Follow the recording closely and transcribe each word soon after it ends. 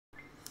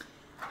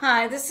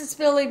Hi, this is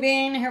Billie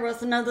Beene here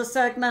with another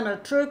segment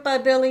of Truth by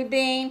Billie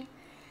Beene.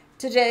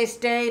 Today's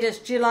date is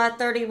July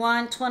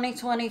 31,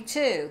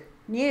 2022.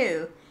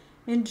 New.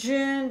 In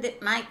June,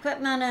 my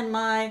equipment and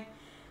my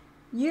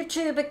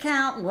YouTube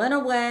account went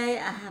away.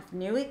 I have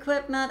new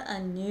equipment, a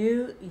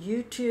new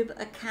YouTube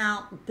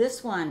account,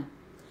 this one.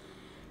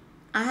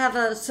 I have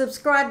a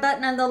subscribe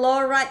button in the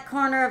lower right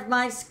corner of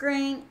my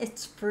screen.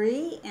 It's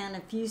free, and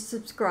if you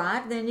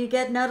subscribe, then you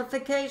get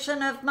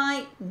notification of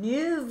my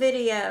new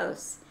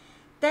videos.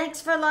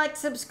 Thanks for like,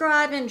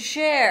 subscribe, and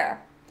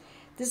share.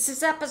 This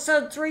is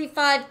episode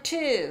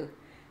 352.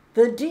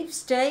 The Deep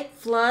State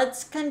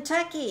Floods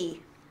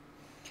Kentucky.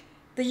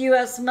 The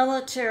U.S.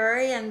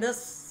 military, and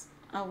this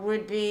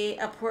would be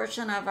a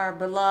portion of our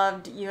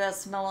beloved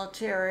U.S.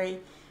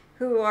 military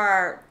who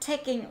are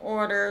taking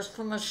orders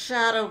from a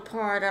shadow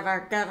part of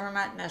our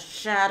government and a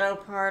shadow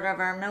part of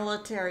our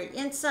military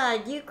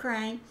inside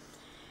Ukraine.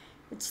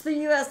 It's the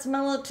U.S.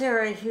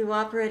 military who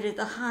operated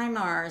the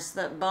HIMARS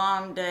that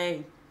bombed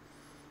a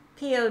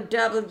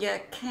POW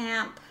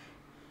camp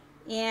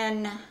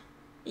in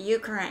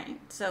Ukraine.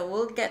 So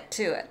we'll get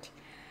to it.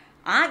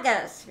 I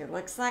guess it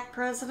looks like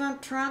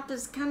President Trump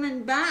is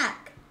coming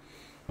back.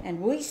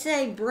 And we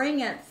say, bring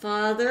it,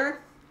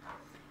 Father.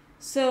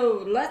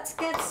 So let's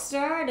get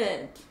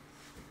started.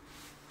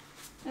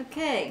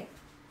 Okay.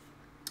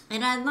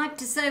 And I'd like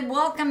to say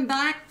welcome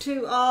back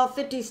to all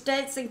 50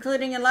 states,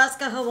 including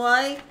Alaska,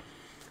 Hawaii,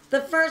 the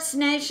First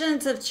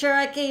Nations of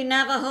Cherokee,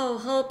 Navajo,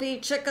 Hopi,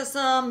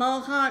 Chickasaw,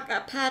 Mohawk,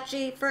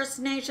 Apache, First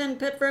Nation,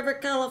 Pitt River,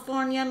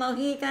 California,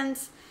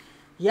 Mohegans,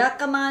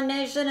 Yakama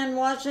Nation in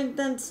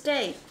Washington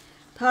State,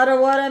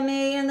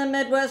 Potawatomi in the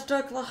Midwest,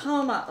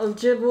 Oklahoma,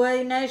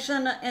 Ojibwe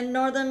Nation in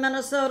northern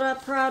Minnesota,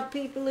 proud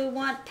people who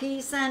want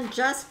peace and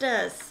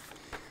justice,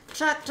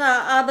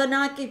 Choctaw,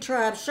 Abenaki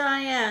Tribe,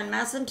 Cheyenne,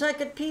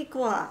 Massantucket,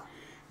 Pequot,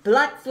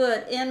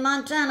 Blackfoot in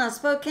Montana,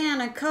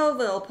 Spokane and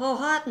Colville,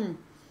 Powhatan,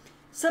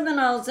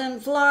 Seminoles in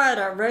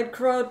Florida, Red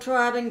Crow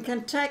Tribe in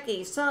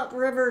Kentucky, Salt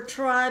River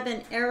Tribe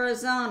in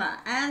Arizona,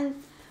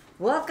 and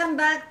welcome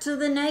back to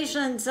the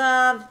nations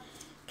of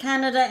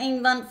Canada,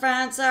 England,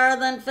 France,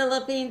 Ireland,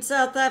 Philippines,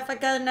 South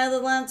Africa,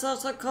 Netherlands,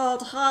 also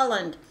called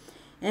Holland,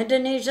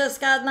 Indonesia,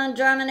 Scotland,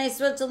 Germany,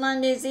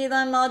 Switzerland, New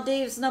Zealand,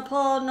 Maldives,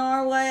 Nepal,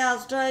 Norway,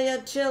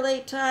 Australia,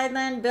 Chile,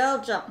 Thailand,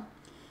 Belgium,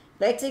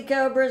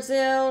 Mexico,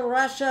 Brazil,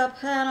 Russia,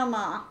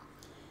 Panama,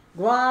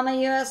 Guam, a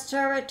U.S.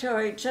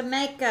 territory,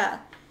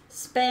 Jamaica,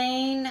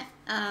 Spain,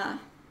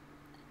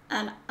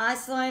 an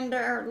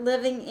Icelander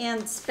living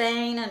in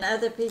Spain and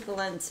other people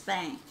in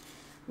Spain.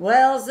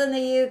 Wales in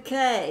the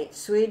UK,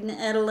 Sweden,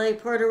 Italy,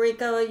 Puerto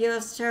Rico, a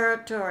U.S.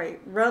 territory,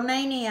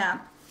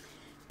 Romania,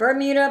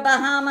 Bermuda,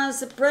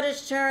 Bahamas,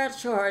 British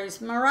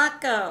territories,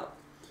 Morocco,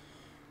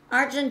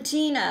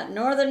 Argentina,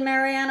 Northern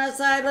Marianas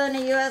Island,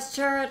 a U.S.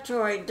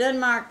 territory,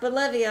 Denmark,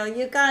 Bolivia,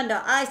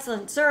 Uganda,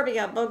 Iceland,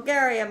 Serbia,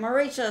 Bulgaria,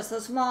 Mauritius, a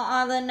small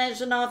island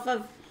nation off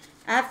of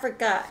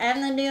Africa,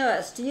 and the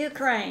newest,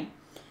 Ukraine,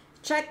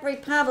 Czech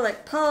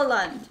Republic,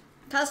 Poland,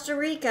 Costa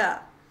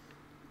Rica,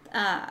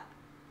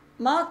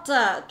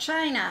 Malta,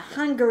 China,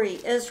 Hungary,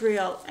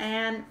 Israel,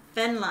 and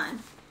Finland.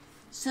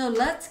 So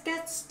let's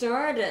get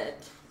started.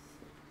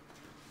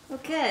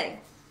 Okay.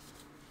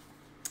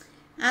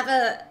 I have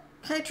a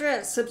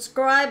Patriot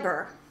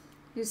subscriber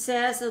who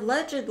says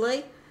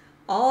allegedly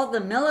all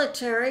the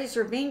militaries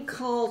are being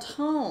called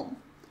home.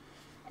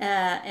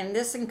 And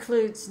this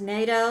includes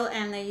NATO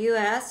and the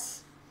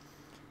U.S.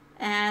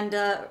 And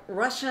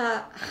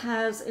Russia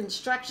has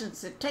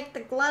instructions to take the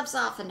gloves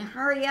off and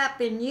hurry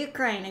up in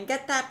Ukraine and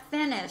get that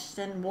finished.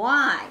 And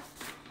why?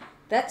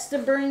 That's to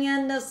bring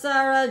in the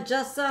Sarah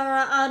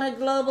Jassara on a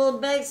global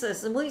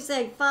basis. And we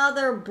say,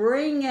 Father,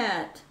 bring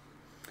it.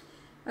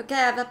 Okay, I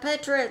have a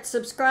Patriot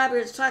subscriber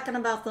who's talking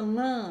about the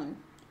moon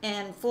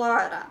in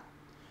Florida.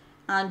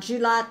 On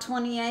July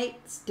 28th,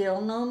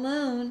 still no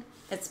moon.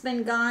 It's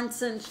been gone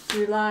since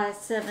July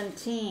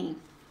 17.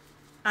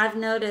 I've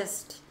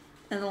noticed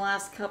in the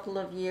last couple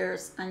of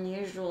years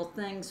unusual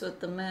things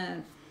with the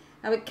moon.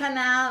 I would come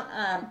out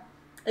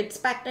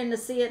expecting to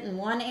see it in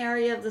one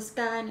area of the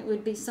sky and it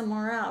would be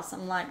somewhere else.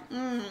 I'm like,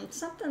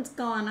 something's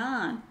going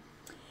on.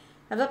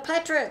 I have a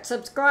Patriot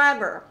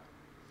subscriber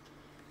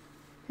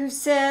who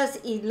says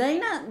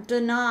Elena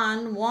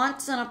Danan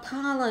wants an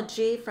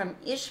apology from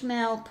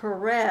Ishmael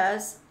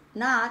Perez,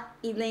 not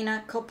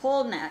Elena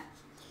Kopolnek.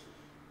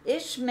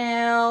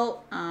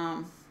 Ishmael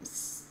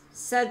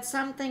said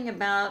something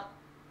about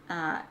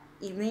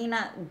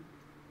Elena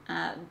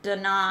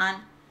Danan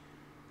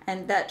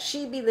and that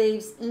she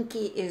believes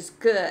Inky is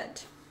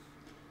good.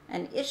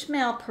 And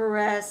Ishmael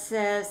Perez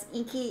says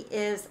Inky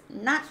is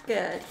not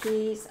good.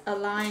 He's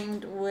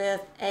aligned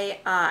with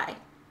AI.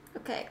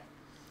 Okay.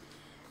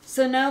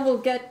 So now we'll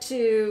get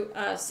to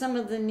some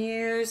of the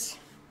news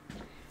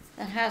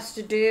that has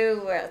to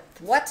do with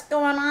what's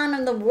going on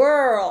in the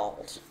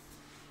world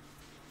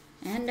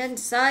and in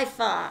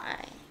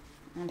sci-fi.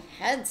 And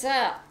heads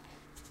up.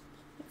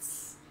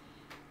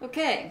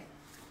 Okay,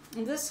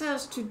 and this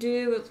has to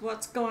do with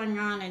what's going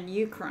on in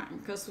Ukraine,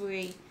 because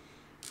we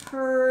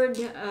heard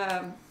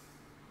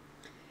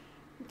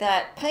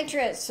that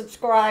Patriot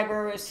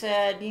subscriber who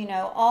said, you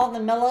know, all the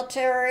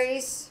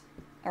militaries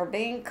are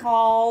being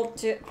called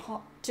to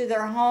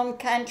their home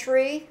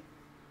country,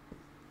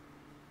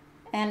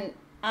 and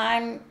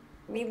I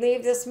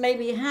believe this may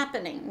be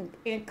happening,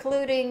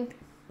 including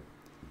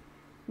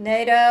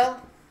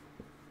NATO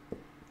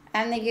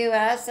and the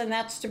U.S., and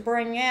that's to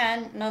bring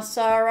in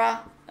Nasara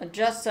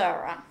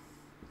Jassara.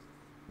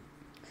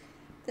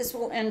 This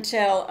will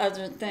entail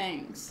other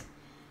things.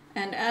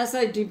 And as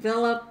I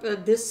develop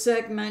this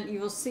segment,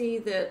 you'll see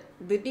that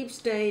the deep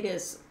state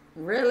is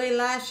really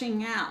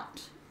lashing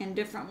out in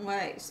different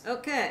ways.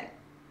 Okay.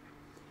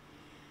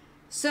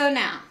 So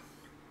now,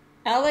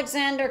 A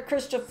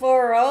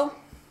Christoferou,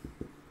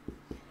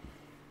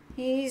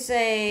 he's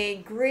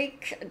a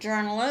Greek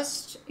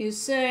journalist, is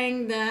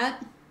saying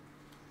that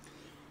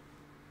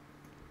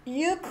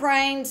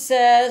Ukraine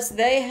says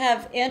they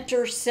have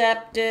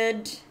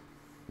intercepted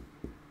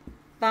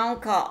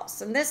phone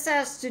calls. And this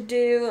has to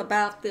do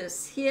about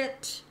this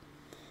hit.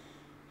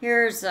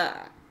 Here's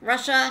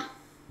Russia.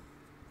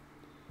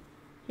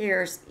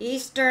 Here's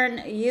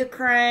eastern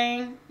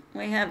Ukraine.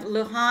 We have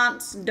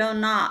Luhansk,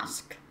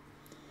 Donetsk.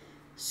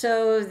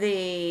 So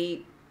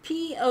the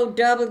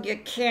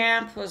POW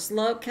camp was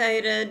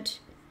located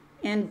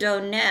in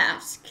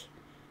Donetsk,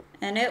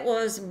 and it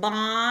was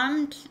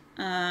bombed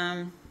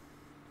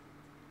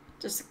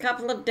just a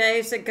couple of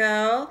days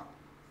ago,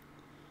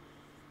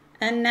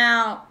 and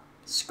now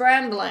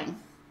scrambling.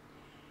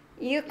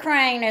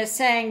 Ukraine is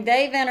saying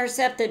they've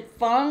intercepted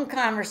phone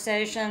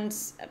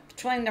conversations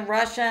between the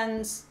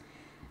Russians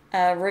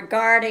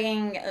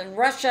regarding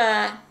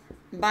Russia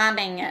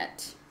bombing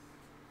it.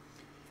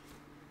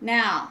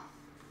 Now,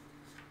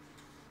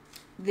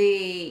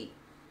 the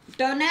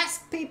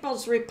Donetsk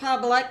People's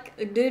Republic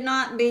do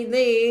not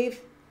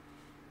believe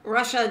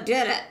Russia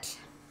did it.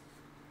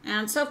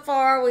 And so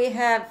far we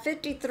have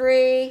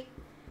 53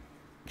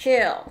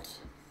 killed.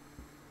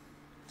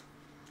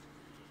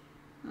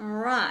 All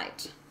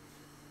right.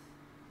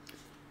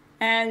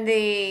 And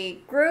the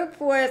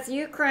group with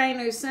Ukraine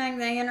who's saying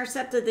they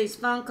intercepted these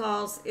phone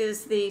calls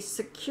is the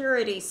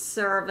Security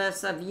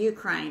Service of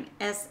Ukraine,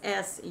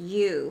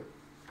 SSU.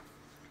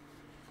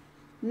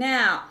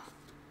 Now,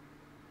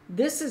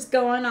 this is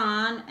going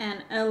on,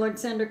 and A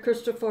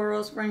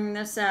Christoferou is bringing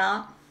this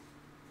out.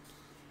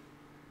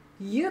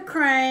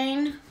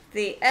 Ukraine,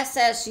 the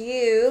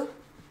SSU,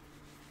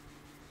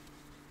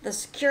 the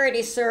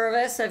Security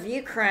Service of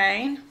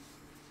Ukraine,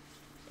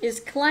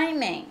 is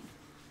claiming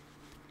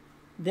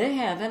they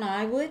have an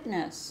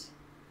eyewitness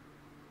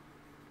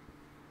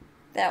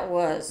that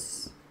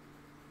was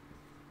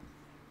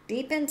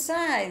deep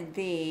inside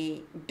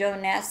the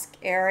Donetsk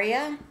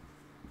area,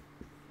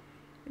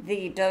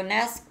 the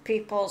Donetsk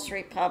People's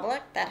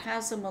Republic, that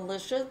has a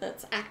militia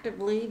that's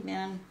actively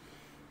been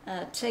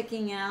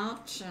taking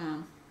out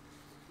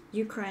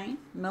Ukraine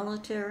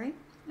military.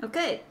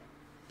 Okay.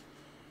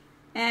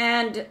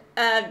 And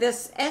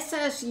this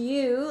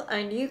SSU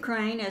in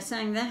Ukraine is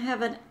saying they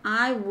have an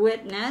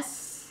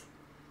eyewitness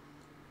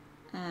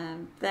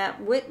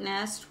that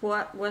witnessed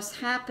what was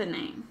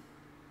happening.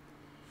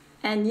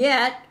 And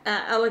yet, A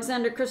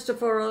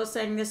Christoferou is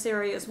saying this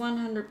area is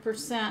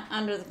 100%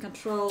 under the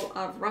control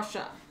of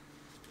Russia.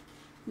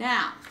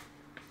 Now,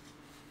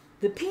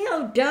 the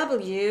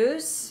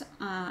POWs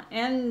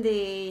in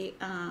the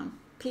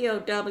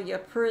POW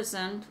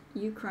prison,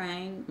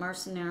 Ukraine,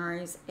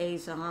 mercenaries,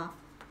 Azov,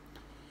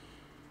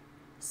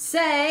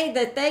 say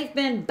that they've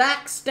been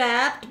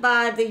backstabbed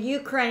by the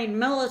Ukraine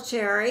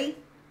military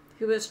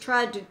who has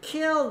tried to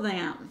kill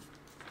them.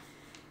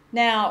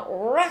 Now,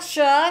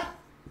 Russia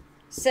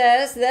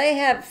says they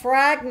have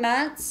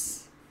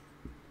fragments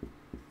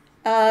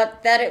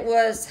that it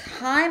was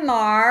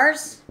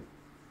HIMARS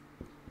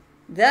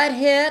that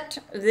hit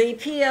the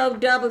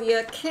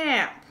POW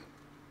camp.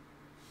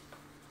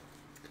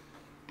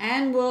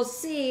 And we'll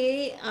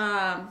see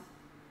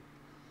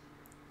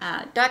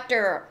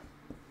Dr.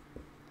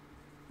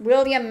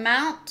 William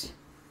Mount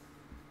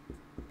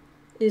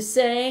is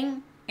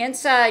saying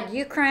inside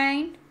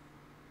Ukraine,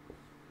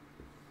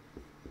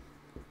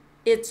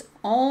 it's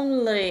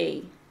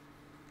only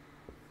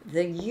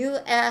the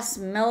U.S.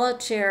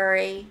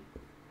 military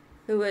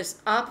who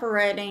is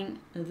operating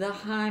the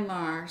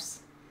HIMARS,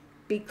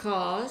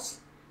 because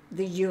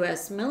the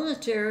U.S.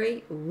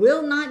 military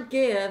will not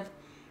give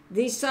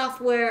these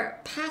software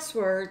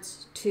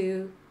passwords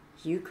to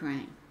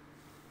Ukraine.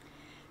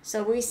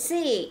 So we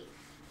see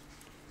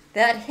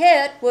that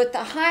hit with the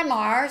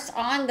HIMARS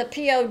on the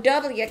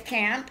POW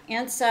camp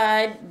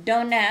inside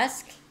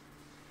Donetsk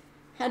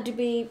had to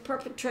be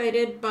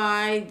perpetrated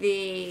by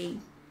the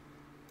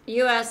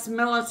U.S.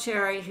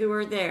 military who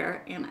were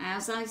there. And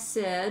as I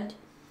said,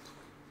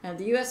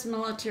 the U.S.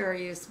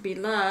 military is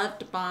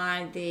beloved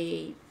by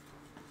the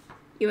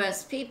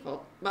U.S.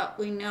 people. But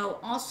we know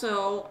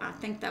also, I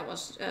think that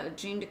was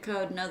Gene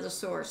Decode and other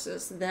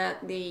sources,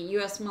 that the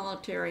U.S.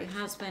 military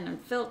has been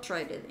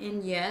infiltrated.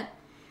 And yet,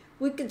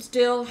 we could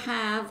still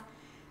have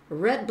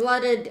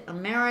red-blooded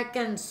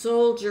American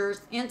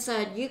soldiers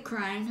inside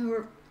Ukraine who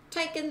are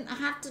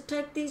have to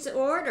take these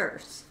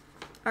orders.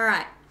 All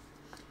right.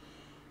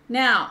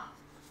 Now,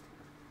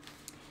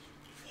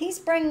 he's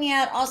bringing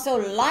out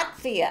also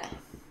Latvia.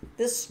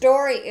 This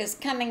story is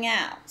coming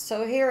out.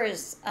 So here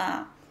is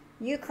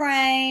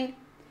Ukraine.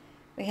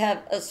 We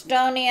have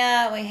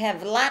Estonia. We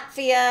have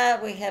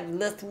Latvia. We have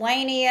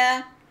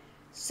Lithuania.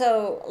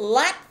 So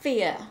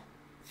Latvia,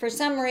 for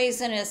some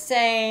reason, is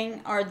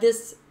saying, or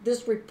this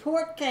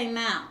report came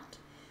out,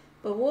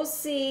 but we'll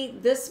see.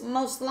 This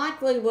most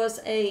likely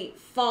was a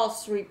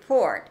false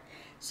report.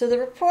 So the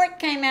report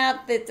came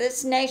out that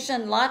this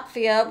nation,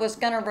 Latvia, was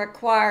going to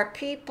require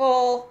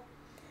people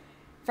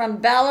from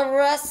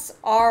Belarus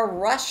or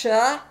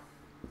Russia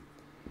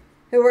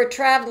who were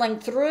traveling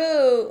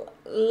through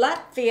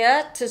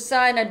Latvia to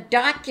sign a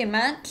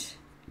document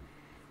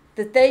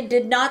that they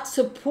did not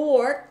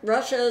support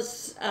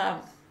Russia's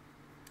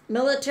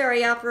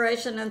military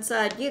operation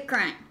inside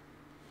Ukraine.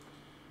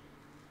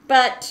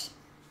 But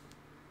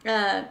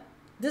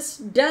this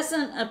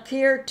doesn't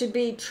appear to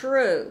be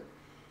true.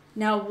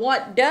 Now,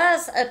 what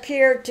does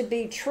appear to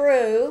be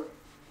true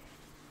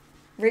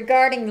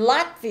regarding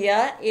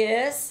Latvia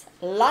is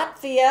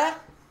Latvia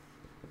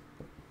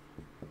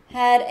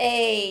had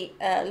a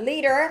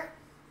leader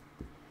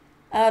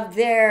of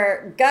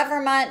their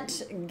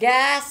government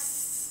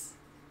gas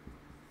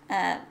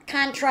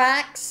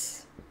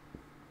contracts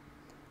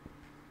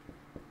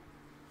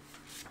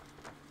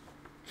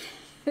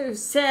who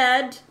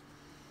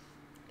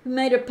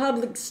made a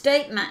public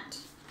statement.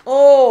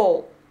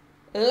 Oh,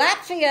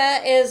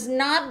 Latvia is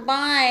not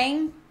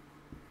buying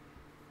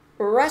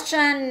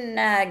Russian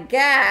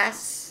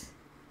gas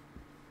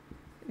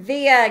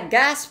via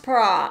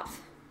Gazprom.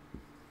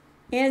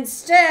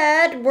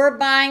 Instead, we're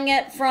buying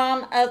it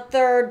from a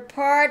third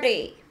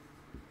party.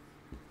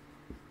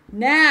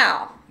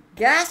 Now,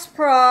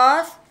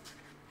 Gazprom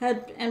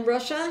and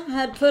Russia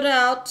had put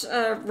out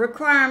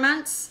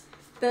requirements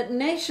that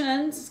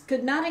nations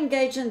could not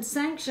engage in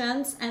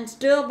sanctions and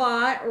still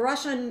buy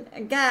Russian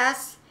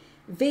gas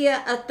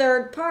via a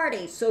third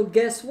party. So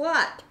guess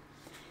what?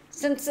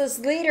 Since this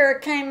leader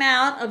came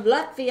out of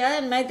Latvia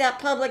and made that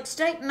public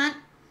statement,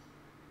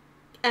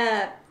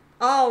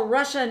 all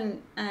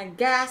Russian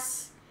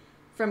gas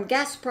from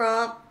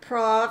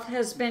Gazprom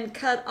has been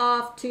cut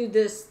off to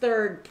this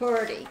third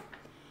party.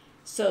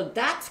 So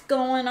that's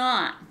going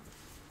on.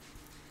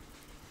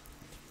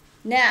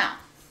 Now,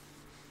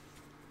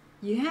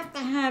 you have to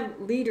have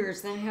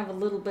leaders that have a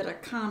little bit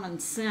of common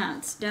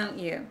sense, don't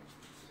you?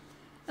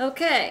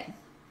 Okay.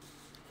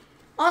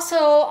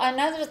 Also,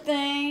 another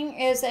thing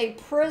is a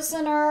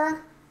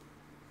prisoner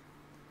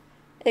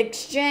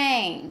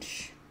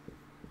exchange.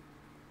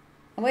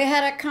 We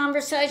had a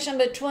conversation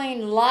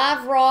between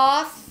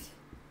Lavrov,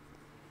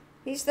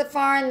 he's the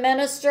foreign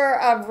minister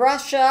of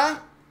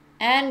Russia,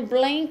 and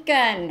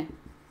Blinken,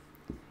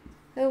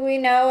 who we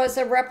know as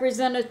a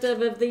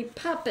representative of the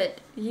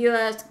puppet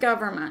U.S.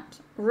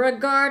 government,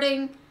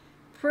 regarding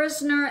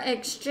prisoner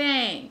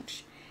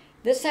exchange.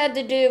 This had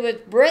to do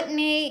with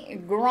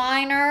Brittany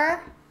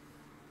Griner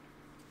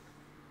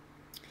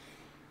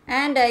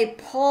and a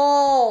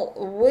Paul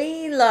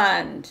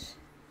Whelan.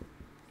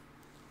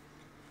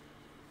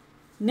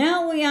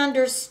 Now we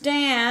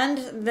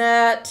understand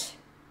that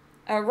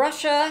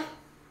Russia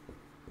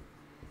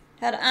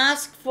had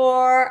asked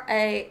for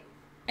an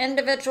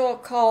individual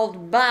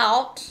called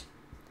Bout,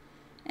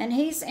 and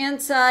he's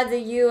inside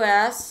the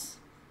U.S.,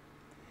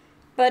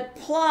 but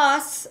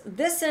plus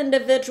this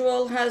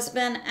individual has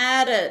been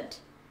added.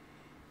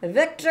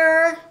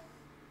 Victor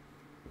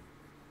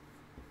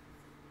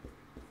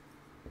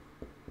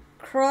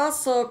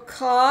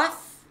Krosokov,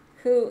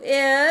 who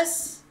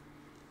is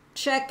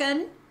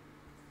Chechen,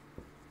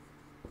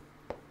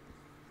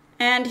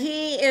 and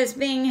he is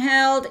being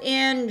held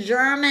in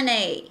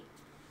Germany.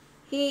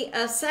 He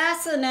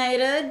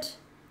assassinated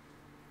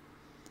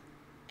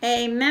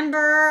a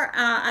member,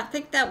 I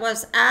think that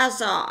was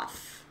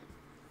Azov,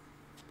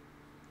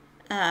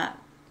 a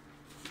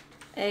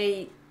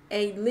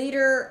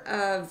leader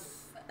of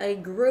a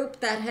group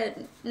that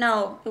had,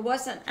 no, it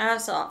wasn't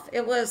Azov.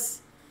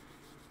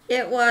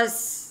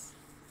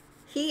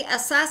 He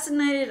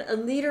assassinated a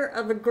leader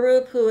of a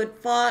group who had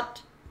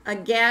fought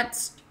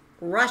against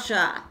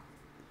Russia.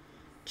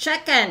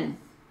 Chechen.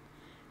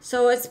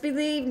 So it's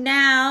believed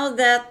now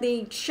that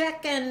the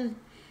Chechen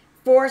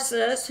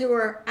forces who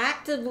are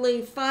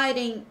actively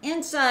fighting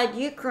inside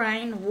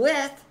Ukraine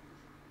with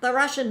the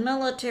Russian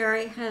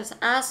military has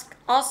asked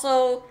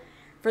also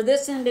for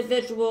this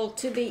individual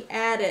to be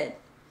added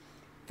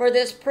for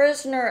this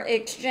prisoner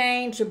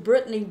exchange of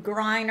Brittany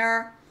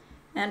Griner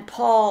and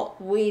Paul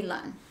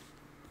Whelan.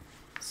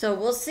 So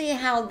we'll see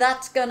how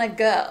that's going to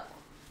go.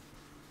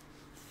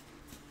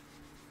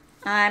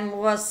 I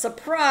was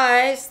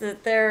surprised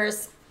that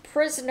there's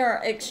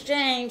prisoner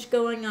exchange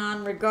going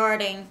on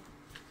regarding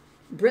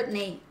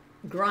Brittany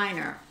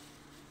Griner.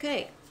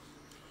 Okay.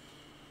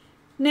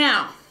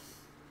 Now,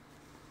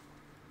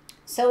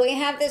 so we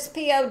have this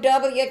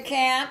POW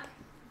camp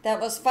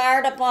that was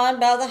fired upon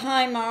by the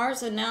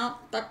HIMARS, and now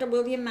Dr.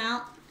 William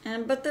Mount,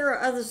 but there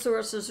are other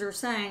sources who are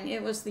saying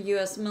it was the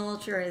U.S.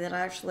 military that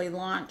actually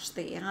launched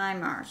the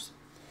HIMARS.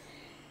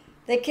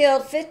 They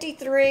killed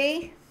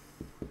 53,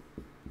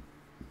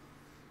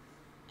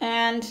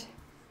 and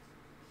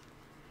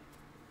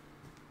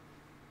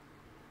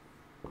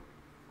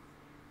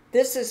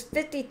this is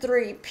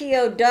 53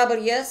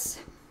 POWs,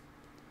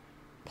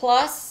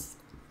 plus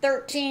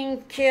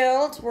 13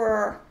 killed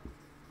were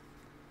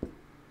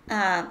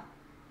the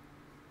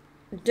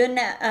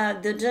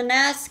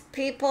Donetsk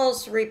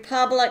People's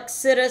Republic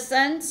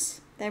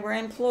citizens. They were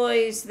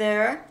employees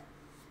there.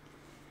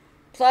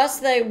 Plus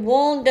they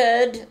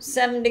wounded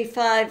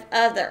 75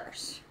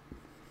 others.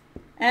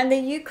 And the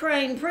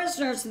Ukraine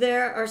prisoners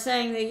there are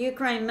saying the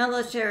Ukraine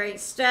military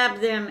stabbed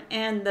them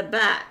in the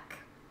back.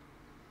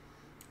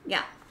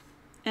 Yeah.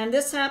 And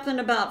this happened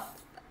about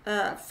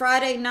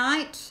Friday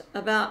night,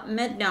 about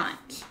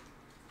midnight.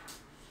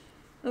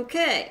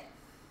 Okay.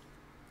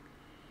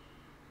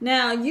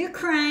 Now,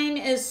 Ukraine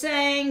is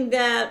saying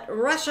that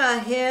Russia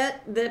hit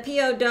the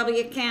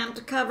POW camp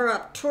to cover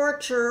up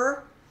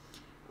torture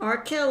or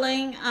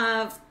killing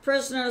of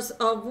prisoners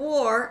of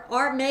war,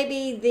 or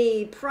maybe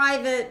the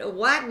private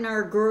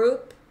Wagner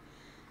group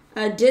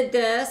did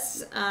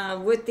this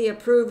with the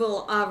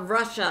approval of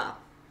Russia.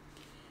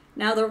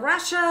 Now, the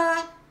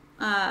Russia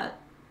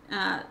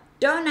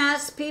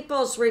Donetsk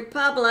People's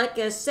Republic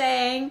is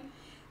saying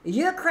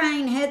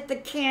Ukraine hit the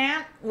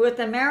camp with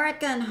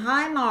American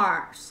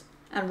HIMARS,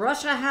 and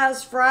Russia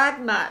has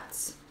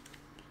fragments.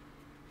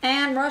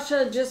 And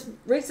Russia just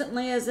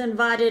recently has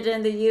invited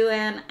in the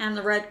UN and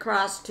the Red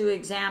Cross to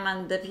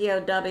examine the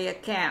POW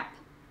camp.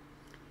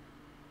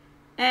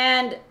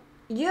 And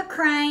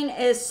Ukraine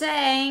is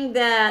saying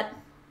that,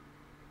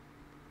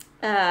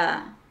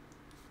 I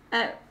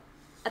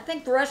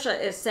think Russia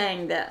is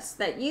saying this,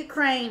 that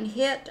Ukraine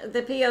hit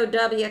the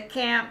POW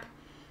camp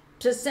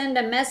to send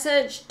a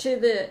message to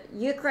the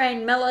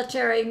Ukraine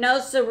military, no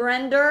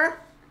surrender,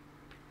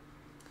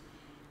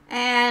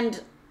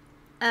 and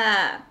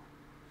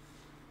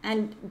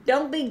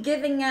don't be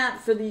giving out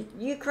for the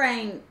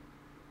Ukraine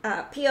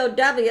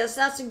POWs.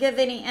 That's to give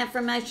any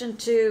information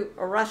to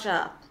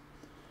Russia.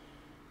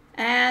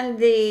 And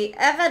the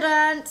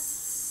evidence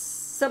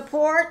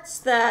supports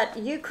that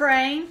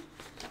Ukraine,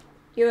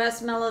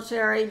 U.S.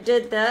 military,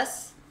 did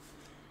this.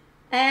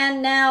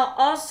 And now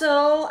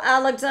also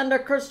A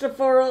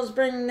Christoferou is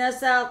bringing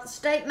this out,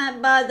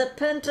 statement by the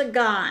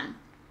Pentagon.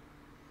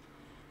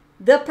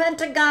 The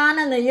Pentagon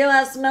and the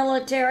U.S.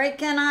 military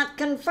cannot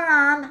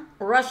confirm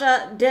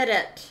Russia did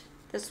it.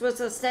 This was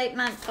a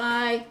statement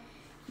by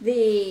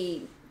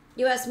the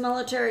U.S.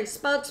 military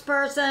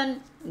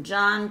spokesperson,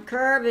 John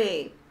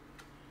Kirby.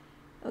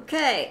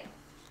 Okay.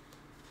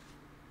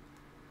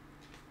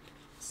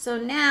 So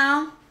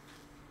now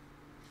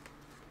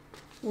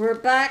we're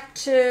back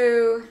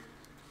to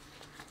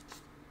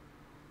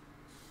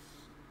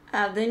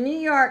the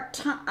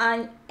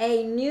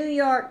a New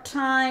York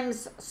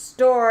Times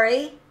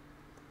story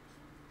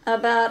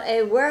about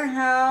a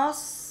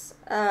warehouse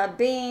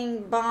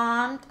being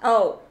bombed.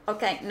 Oh,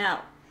 okay, no.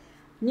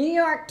 New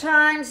York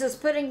Times is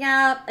putting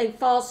out a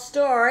false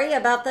story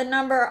about the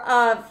number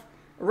of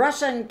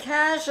Russian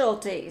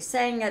casualties,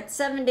 saying it's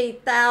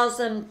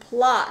 70,000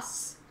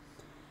 plus.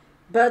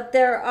 But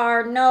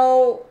there's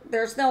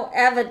no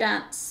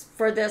evidence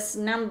for this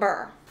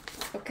number.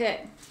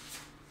 Okay.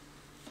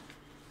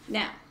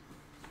 Now,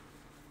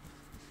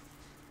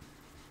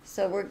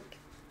 so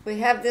we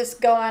have this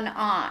going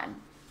on.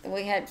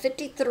 We had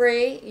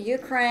 53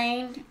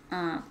 Ukraine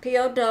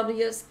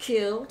POWs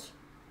killed,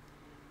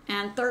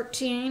 and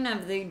 13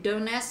 of the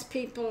Donetsk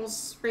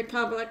People's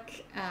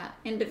Republic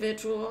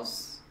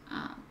individuals,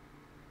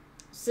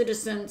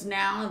 citizens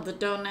now of the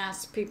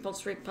Donetsk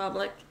People's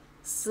Republic,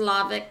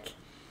 Slavic,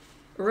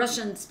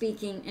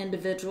 Russian-speaking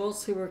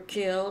individuals who were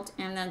killed,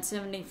 and then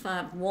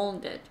 75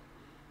 wounded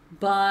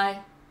by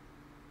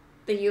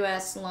the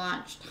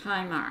U.S.-launched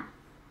HIMARS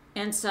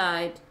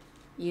inside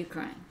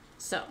Ukraine.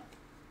 So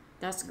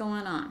that's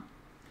going on.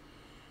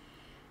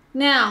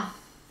 Now,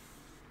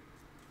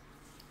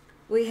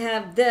 we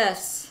have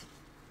this.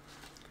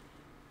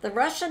 The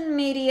Russian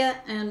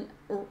media and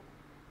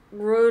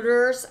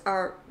Reuters,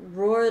 or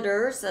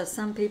Reuters, as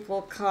some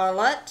people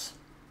call it,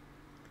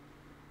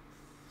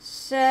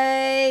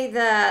 say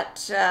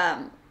that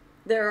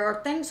there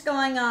are things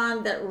going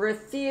on that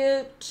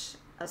refute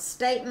a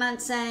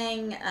statement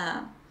saying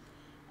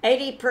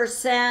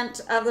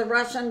 80% of the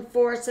Russian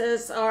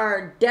forces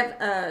are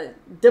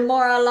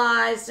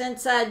demoralized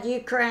inside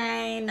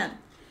Ukraine,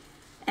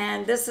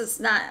 and this is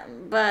not,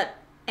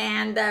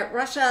 and that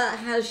Russia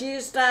has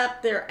used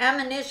up their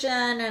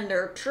ammunition and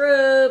their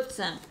troops,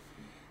 and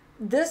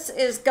this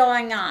is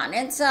going on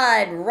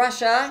inside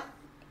Russia.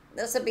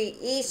 This would be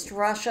East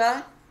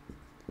Russia.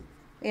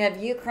 We have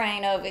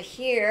Ukraine over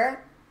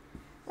here.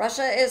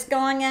 Russia is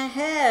going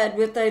ahead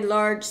with a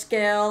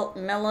large-scale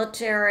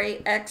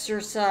military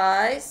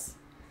exercise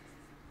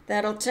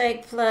that'll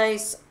take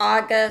place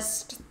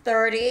August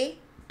 30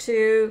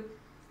 to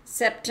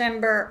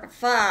September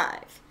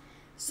 5.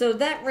 So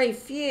that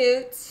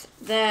refutes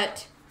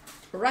that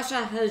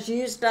Russia has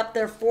used up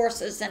their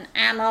forces and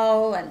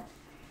ammo, and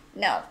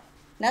no,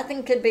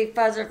 Nothing could be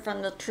further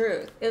from the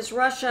truth. Is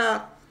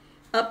Russia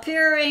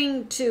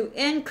appearing to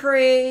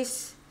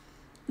increase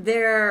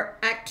their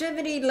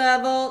activity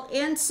level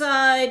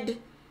inside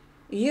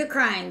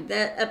Ukraine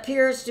that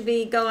appears to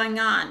be going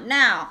on?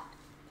 Now,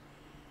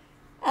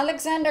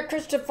 Alexander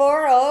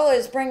Christoferou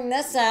is bringing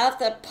this out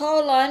that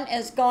Poland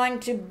is going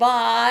to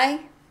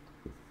buy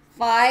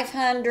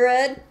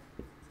 500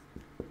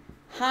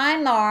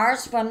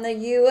 HIMARS from the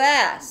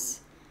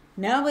U.S.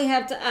 Now we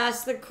have to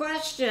ask the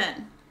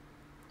question,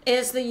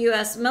 is the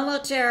U.S.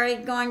 military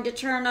going to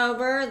turn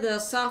over the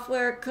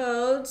software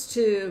codes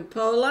to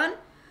Poland?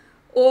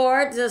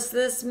 Or does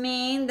this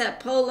mean that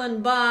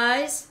Poland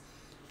buys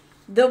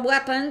the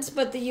weapons,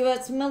 but the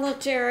U.S.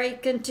 military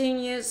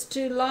continues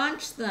to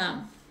launch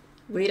them?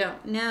 We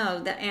don't know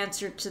the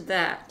answer to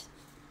that.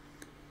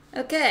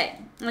 Okay,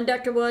 and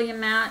Dr. William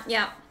Mount,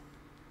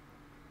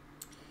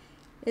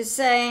 is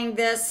saying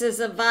this is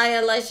a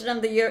violation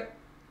of the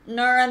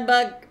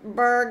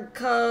Nuremberg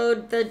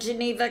Code, the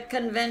Geneva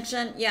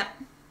Convention. Yep,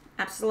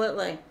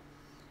 absolutely.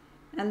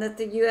 And that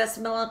the U.S.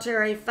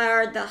 military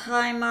fired the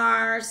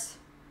HIMARS,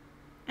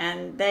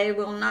 and they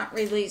will not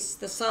release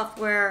the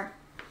software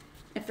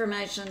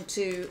information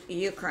to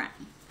Ukraine,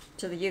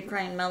 to the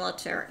Ukraine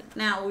military.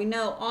 Now, we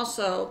know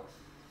also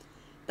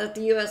that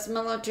the U.S.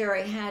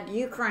 military had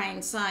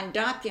Ukraine sign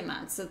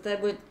documents that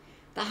the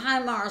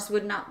HIMARS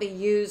would not be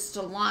used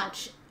to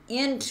launch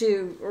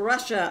into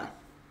Russia.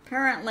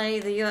 Apparently,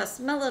 the U.S.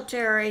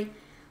 military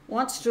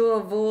wants to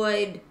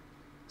avoid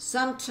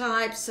some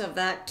types of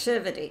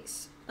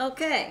activities.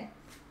 Okay.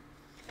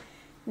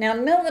 Now,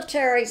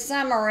 Military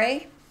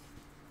Summary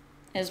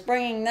is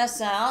bringing this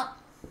out.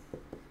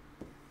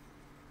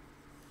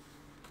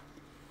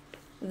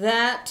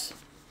 That,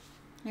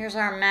 here's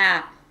our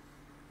map.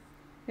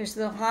 Here's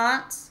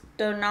Luhansk,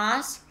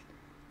 Donetsk.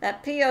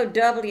 That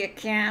POW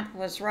camp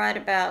was right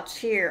about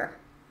here.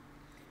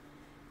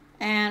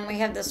 And we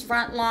have this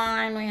front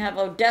line, we have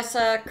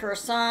Odessa,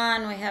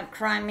 Kherson, we have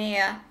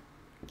Crimea.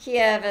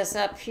 Kiev is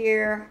up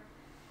here.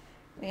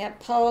 We have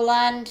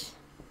Poland.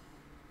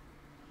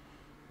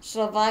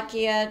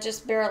 Slovakia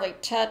just barely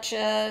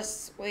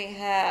touches. We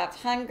have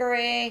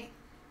Hungary,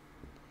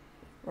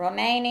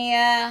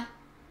 Romania,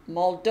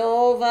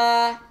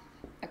 Moldova.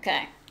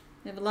 Okay,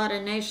 we have a lot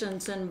of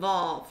nations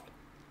involved.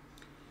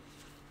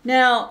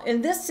 Now,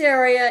 in this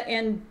area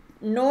in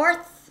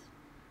North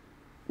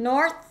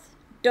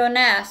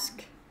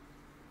Donetsk,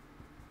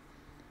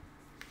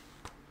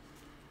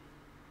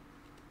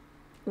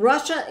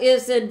 Russia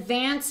is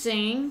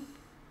advancing,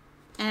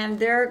 and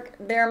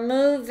they're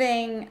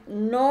moving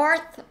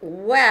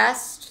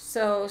northwest,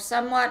 so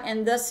somewhat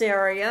in this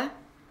area.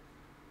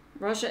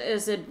 Russia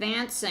is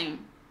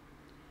advancing.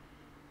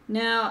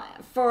 Now,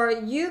 for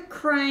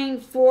Ukraine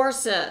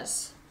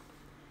forces,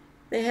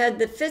 they had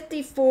the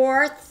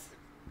 54th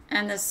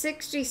and the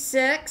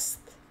 66th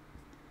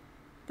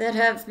that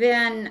have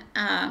been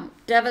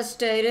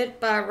devastated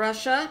by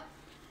Russia.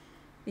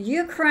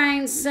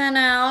 Ukraine sent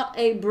out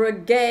a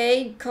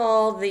brigade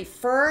called the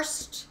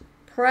 1st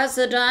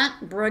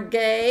President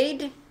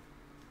Brigade,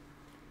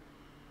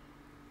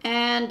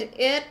 and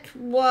it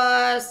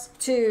was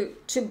to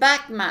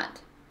Bakhmut.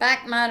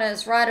 Bakhmut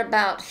is right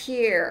about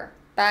here,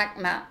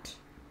 Bakhmut.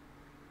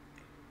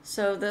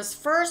 So this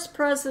 1st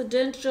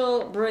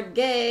Presidential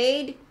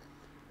Brigade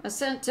was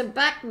sent to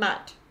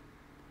Bakhmut.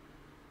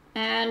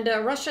 And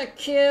Russia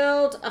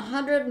killed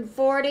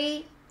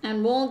 140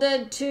 and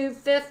wounded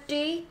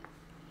 250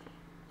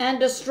 and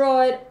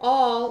destroyed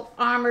all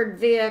armored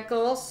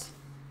vehicles.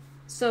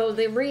 So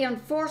the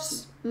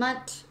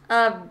reinforcement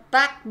of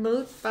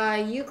Bakhmut by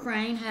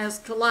Ukraine has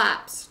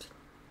collapsed.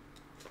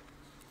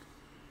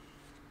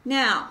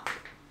 Now,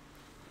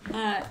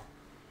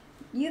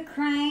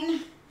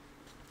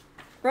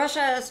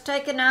 Russia has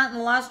taken out in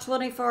the last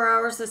 24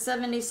 hours the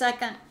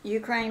 72nd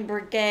Ukraine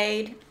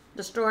Brigade,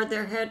 destroyed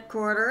their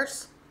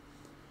headquarters.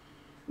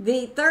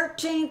 The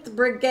 13th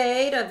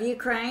Brigade of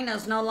Ukraine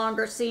is no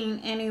longer seen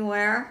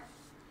anywhere.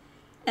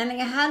 And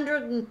the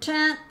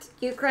 110th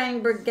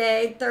Ukraine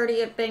Brigade, 30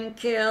 have been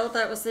killed.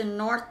 That was in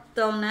North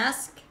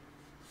Donetsk.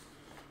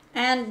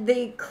 And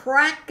the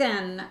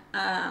Kraken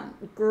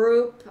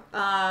group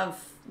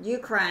of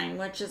Ukraine,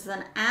 which is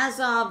an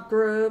Azov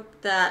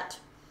group that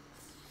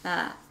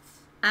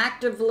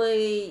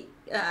actively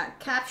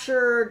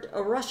captured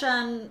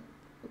Russian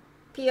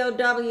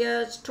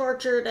POWs,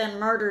 tortured and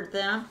murdered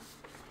them.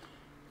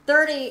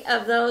 30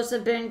 of those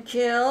have been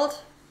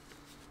killed.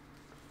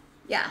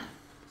 Yeah.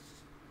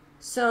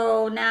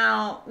 So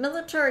now,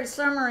 Military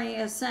Summary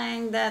is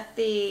saying that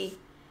the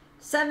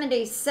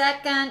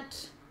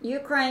 72nd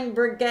Ukraine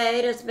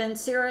Brigade has been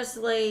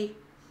seriously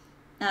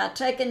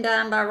taken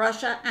down by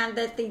Russia, and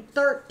that the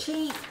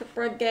 13th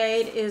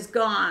Brigade is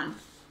gone.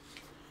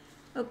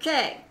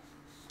 Okay.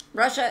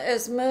 Russia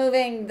is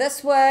moving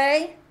this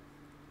way,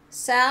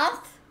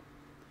 south,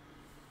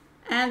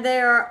 and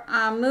they're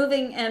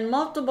moving in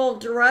multiple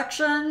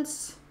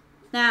directions.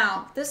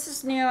 Now, this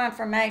is new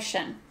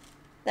information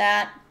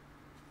that,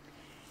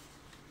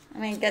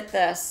 let me get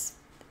this.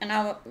 and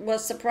I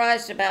was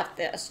surprised about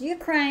this.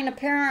 Ukraine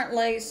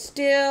apparently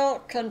still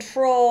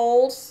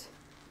controls,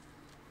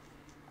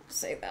 let's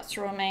see, that's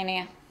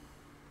Romania.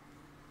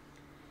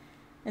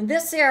 In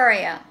this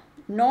area,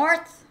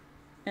 North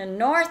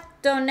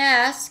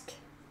Donetsk,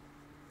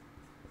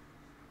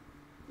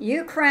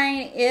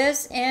 Ukraine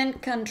is in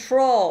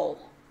control.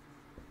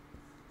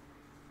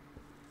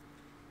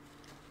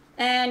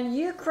 And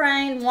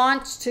Ukraine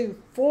wants to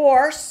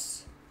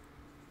force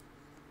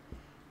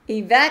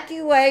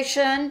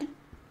evacuation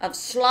of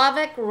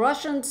Slavic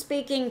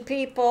Russian-speaking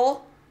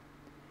people,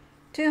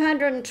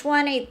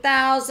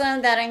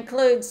 220,000, that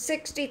includes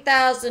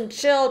 60,000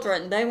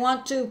 children. They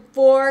want to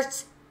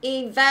force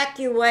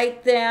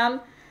evacuate them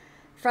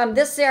from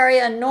this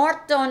area,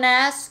 North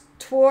Donetsk,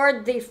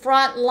 toward the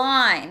front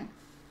line.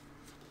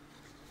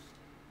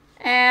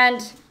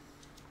 And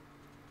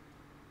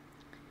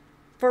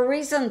for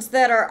reasons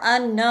that are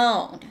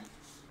unknown.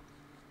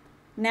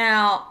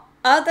 Now,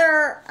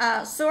 other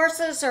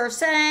sources are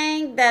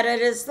saying that it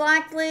is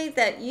likely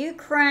that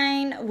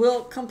Ukraine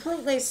will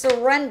completely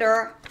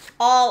surrender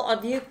all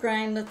of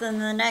Ukraine within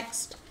the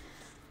next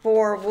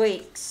 4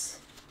 weeks.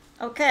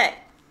 Okay.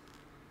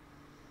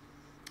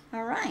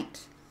 All right.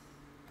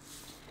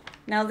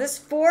 Now, this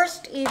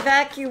forced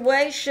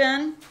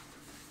evacuation,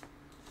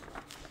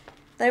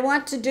 they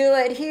want to do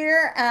it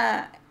here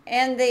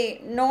in the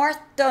North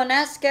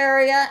Donetsk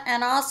area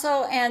and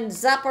also in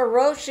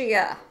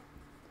Zaporozhye.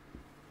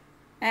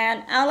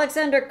 And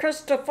Alexander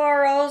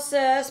Christoferou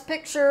says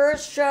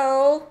pictures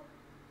show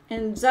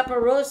in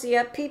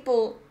Zaporozhye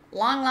people,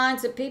 long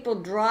lines of people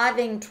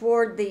driving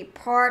toward the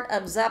part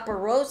of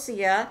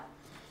Zaporozhye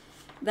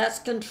that's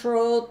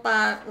controlled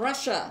by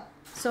Russia.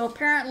 So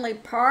apparently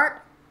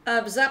part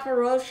of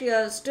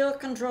Zaporozhye is still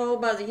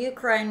controlled by the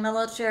Ukraine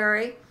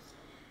military,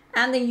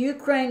 and the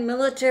Ukraine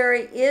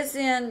military is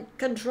in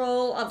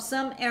control of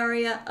some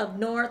area of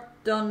North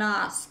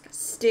Donetsk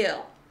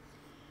still.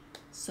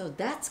 So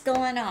that's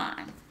going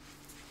on.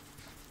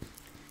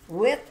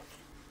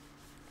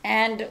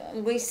 And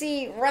we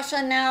see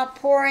Russia now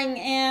pouring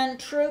in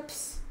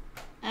troops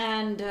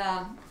and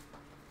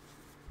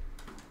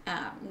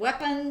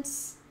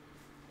weapons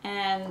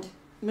and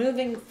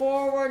moving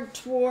forward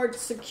towards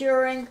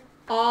securing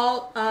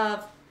all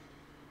of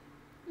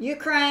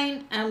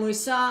Ukraine. And we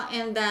saw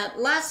in that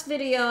last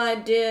video I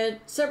did,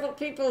 several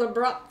people have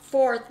brought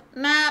forth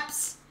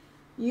maps.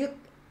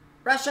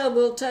 Russia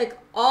will take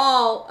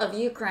all of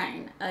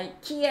Ukraine.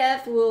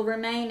 Kiev will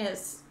remain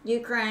as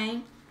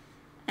Ukraine.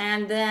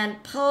 And then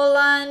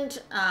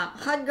Poland,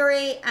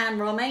 Hungary, and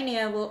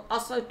Romania will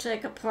also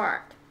take a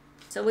part.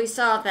 So we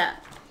saw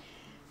that.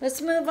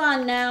 Let's move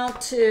on now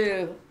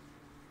to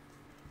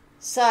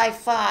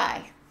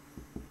sci-fi.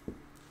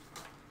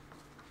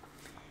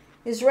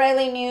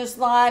 Israeli News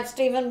Live,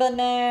 Stephen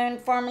Bannon,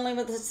 formerly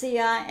with the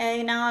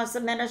CIA, now as the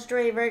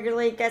ministry,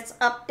 regularly gets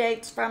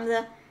updates from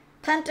the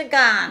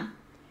Pentagon.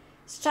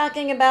 It's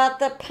talking about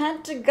the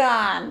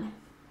Pentagon.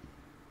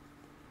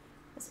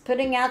 It's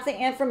putting out the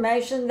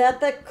information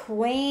that the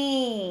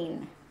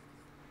Queen,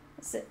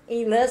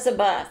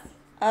 Elizabeth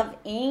of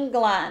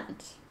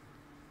England,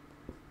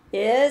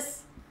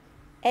 is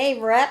a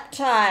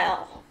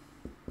reptile.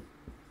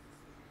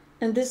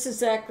 And this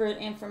is accurate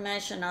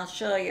information, I'll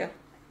show you.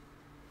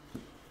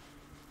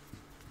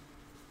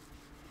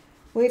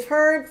 We've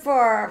heard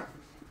for,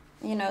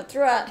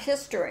 throughout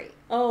history,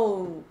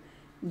 oh,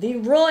 the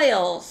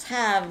royals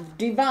have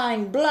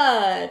divine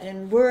blood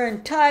and we're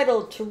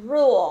entitled to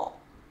rule.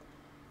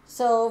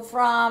 So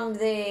from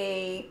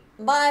the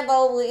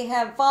Bible, we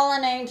have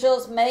fallen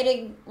angels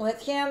mating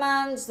with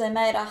humans. They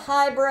made a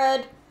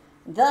hybrid,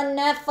 the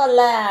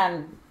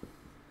Nephilim.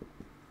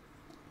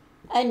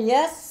 And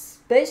yes,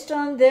 based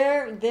on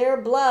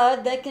their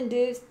blood, they can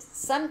do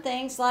some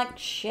things like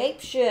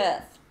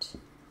shapeshift.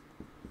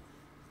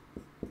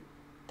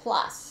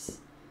 Plus,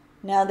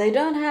 now they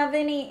don't have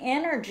any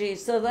energy,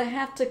 so they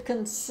have to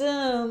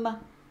consume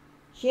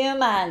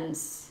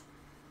humans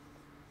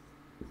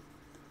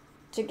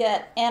to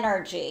get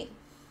energy.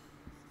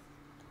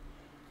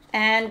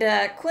 And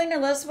Queen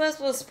Elizabeth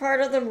was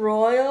part of the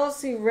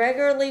royals who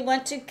regularly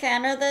went to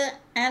Canada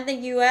and the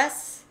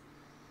U.S.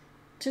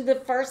 to the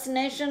First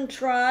Nation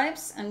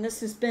tribes, and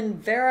this has been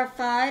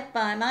verified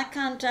by my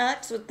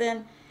contacts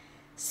within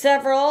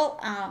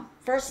several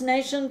First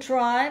Nation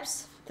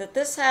tribes that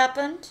this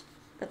happened,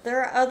 but there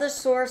are other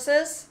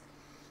sources,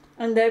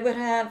 and they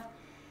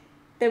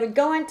would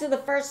go into the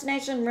First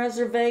Nation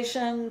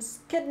reservations,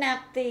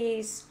 kidnap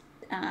these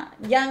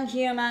young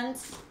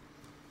humans,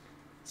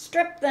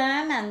 strip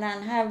them, and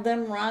then have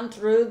them run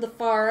through the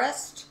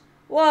forest,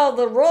 while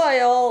the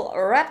royal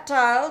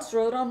reptiles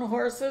rode on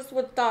horses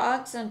with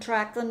dogs and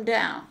tracked them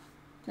down.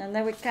 Then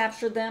they would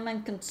capture them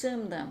and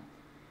consume them.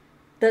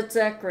 That's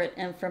accurate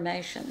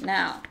information.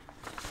 Now,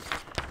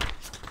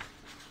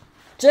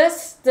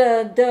 just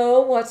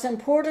though what's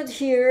important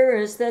here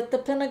is that the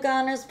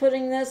Pentagon is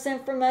putting this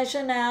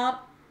information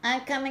out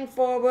and coming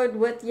forward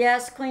with,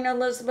 yes, Queen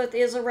Elizabeth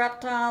is a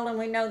reptile, and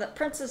we know that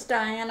Princess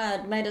Diana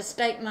had made a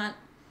statement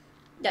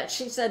Yeah,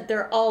 she said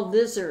they're all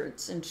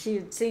lizards, and she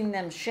had seen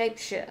them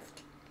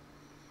shapeshift.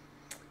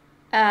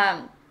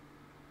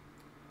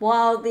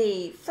 While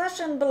the Flesh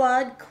and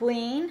Blood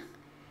Queen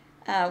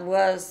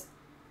was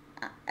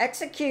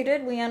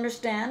executed, we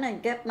understand,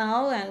 in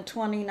Gitmo in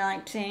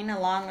 2019,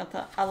 along with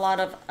a lot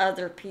of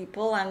other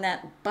people, and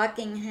that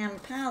Buckingham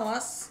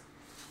Palace,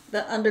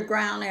 the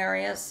underground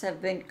areas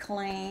have been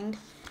cleaned,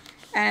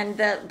 and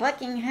that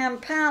Buckingham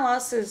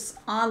Palace is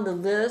on the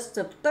list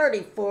of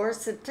 34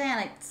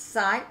 satanic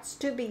sites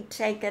to be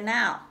taken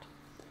out,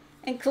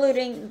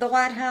 including the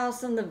White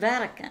House and the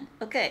Vatican.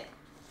 Okay.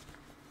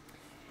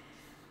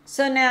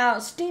 So now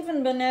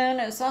Stephen Bannon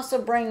is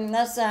also bringing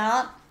this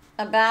out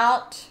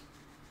about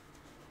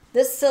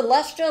this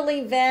celestial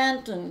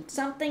event and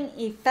something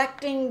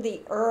affecting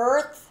the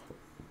earth.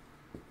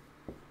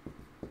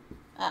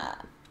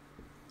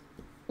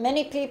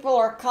 Many people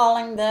are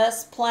calling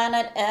this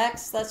Planet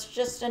X. That's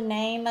just a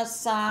name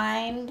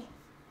assigned.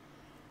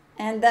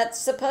 And that's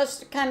supposed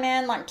to come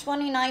in like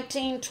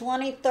 2019,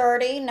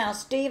 2030. Now,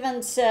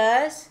 Stephen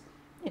says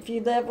if you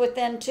live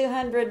within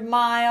 200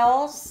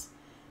 miles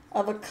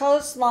of a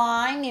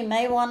coastline, you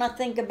may want to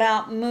think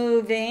about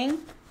moving.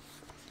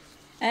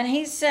 And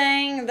he's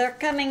saying they're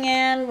coming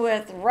in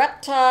with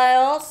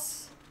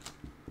reptiles,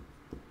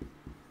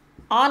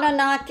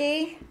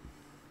 Anunnaki.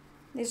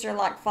 These are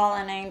like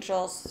fallen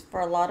angels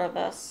for a lot of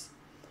us.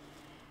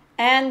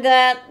 And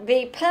that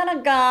the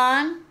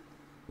Pentagon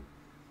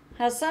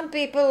has some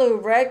people who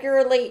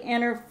regularly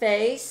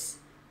interface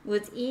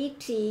with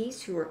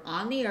ETs who are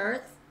on the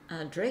earth,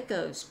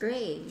 Dracos,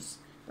 Greys,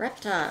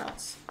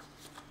 reptiles.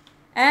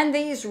 And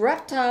these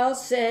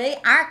reptiles say,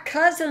 our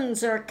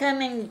cousins are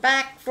coming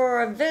back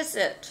for a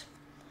visit.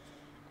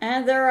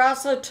 And they're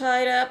also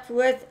tied up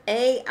with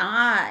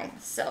AI.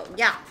 So,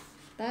 yeah,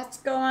 that's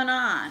going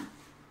on.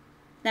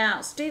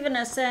 Now, Stephen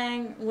is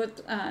saying, with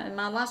in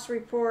my last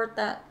report,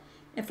 that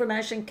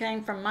information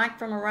came from Mike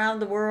from around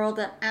the world,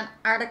 that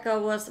Antarctica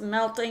was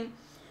melting,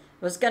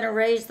 was going to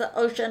raise the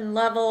ocean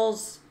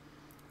levels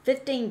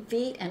 15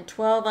 feet in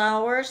 12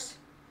 hours.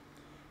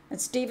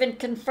 And Stephen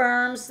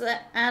confirms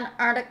that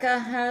Antarctica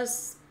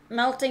has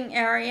melting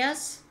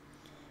areas.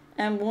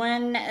 And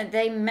when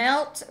they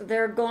melt,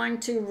 they're going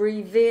to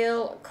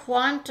reveal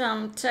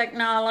quantum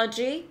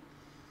technology.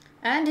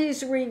 And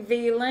he's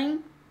revealing,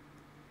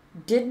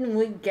 didn't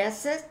we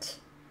guess it?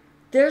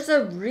 There's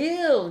a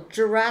real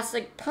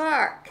Jurassic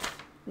Park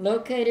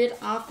located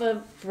off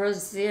of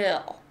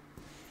Brazil.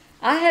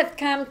 I have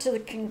come to the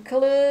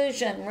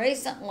conclusion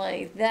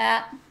recently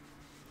that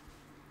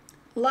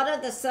a lot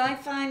of the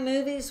sci-fi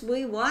movies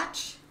we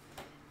watch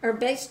are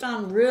based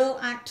on real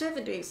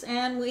activities.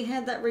 And we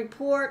had that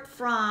report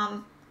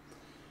from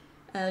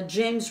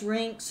James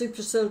Rink,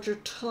 Super Soldier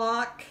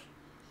Talk.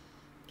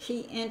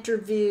 He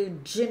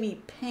interviewed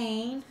Jimmy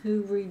Payne,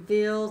 who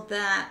revealed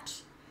that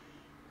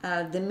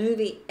the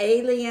movie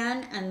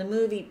Alien and the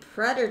movie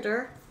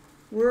Predator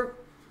were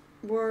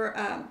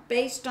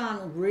based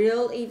on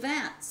real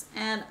events.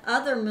 And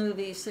other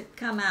movies that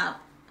come out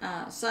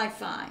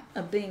sci-fi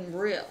of being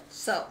real.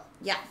 So,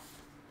 yeah,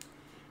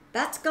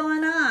 that's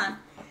going on.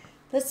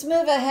 Let's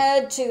move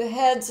ahead to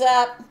Heads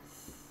Up.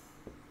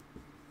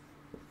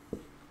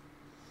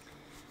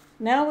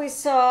 Now we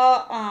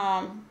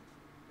saw,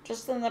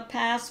 just in the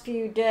past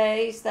few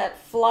days, that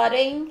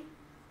flooding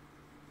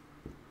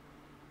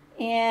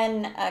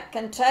in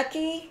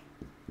Kentucky.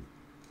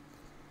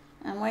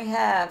 And we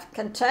have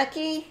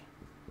Kentucky.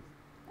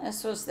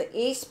 This was the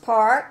east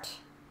part.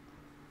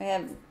 We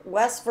have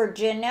West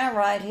Virginia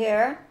right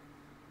here.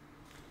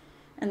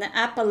 And the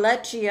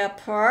Appalachia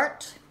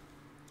part.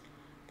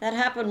 That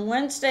happened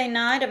Wednesday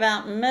night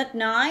about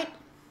midnight.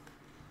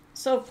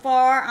 So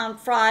far on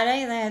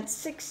Friday, they had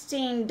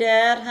 16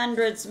 dead,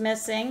 hundreds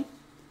missing.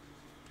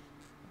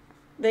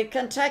 The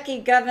Kentucky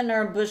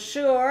Governor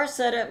Beshear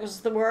said it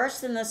was the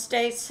worst in the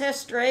state's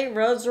history.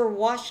 Roads are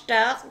washed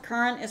out. The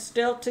current is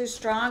still too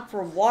strong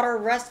for water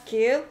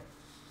rescue.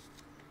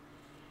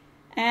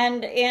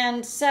 And in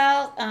this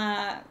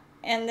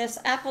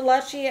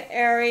Appalachia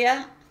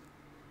area,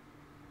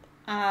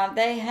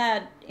 they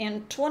had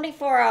in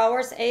 24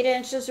 hours 8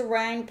 inches of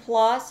rain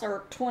plus,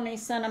 or 20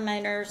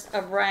 centimeters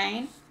of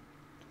rain.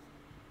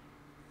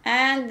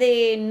 And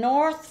the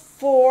North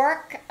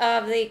Fork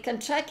of the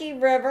Kentucky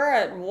River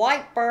at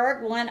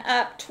Whiteburg went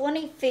up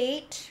 20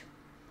 feet,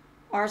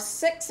 or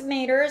 6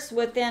 meters,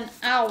 within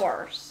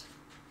hours.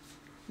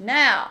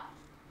 Now,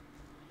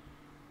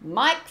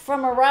 Mike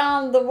from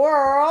around the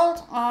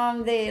world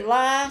on the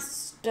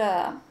last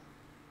Paul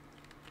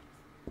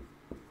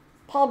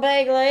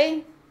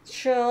Begley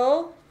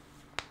show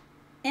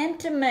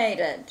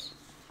intimated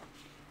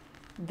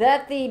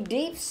that the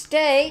deep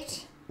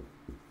state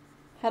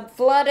had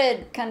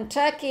flooded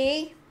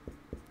Kentucky,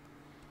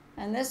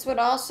 and this would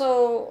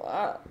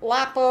also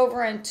lap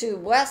over into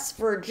West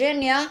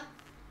Virginia.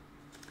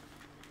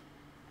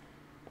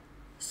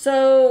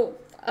 So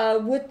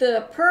with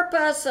the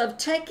purpose of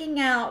taking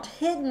out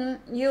hidden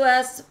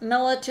U.S.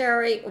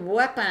 military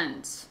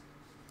weapons.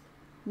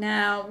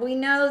 Now, we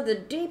know the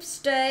deep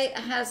state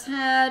has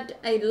had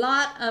a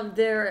lot of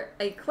their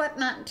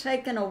equipment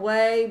taken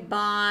away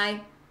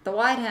by the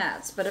White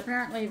Hats, but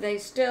apparently they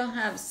still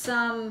have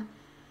some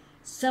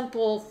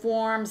simple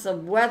forms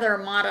of weather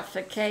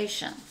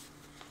modification.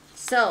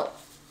 So,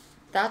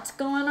 that's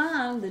going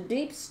on. The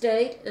deep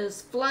state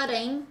is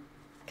flooding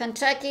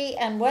Kentucky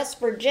and West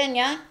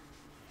Virginia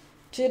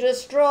to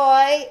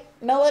destroy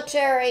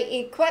military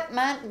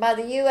equipment by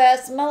the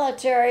U.S.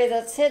 military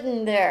that's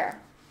hidden there.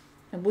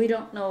 And we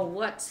don't know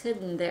what's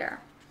hidden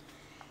there.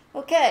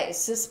 Okay,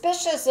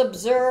 suspicious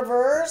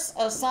observers,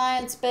 a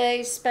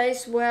science-based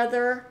space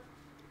weather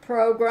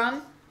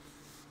program,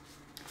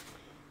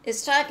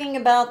 is talking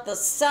about the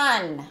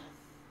sun.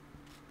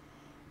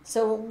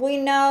 So we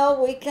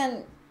know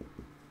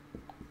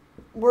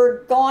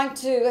we're going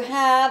to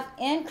have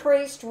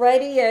increased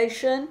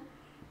radiation.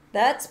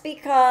 That's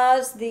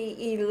because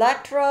the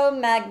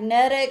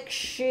electromagnetic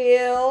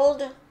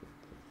shield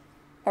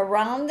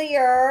around the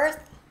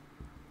Earth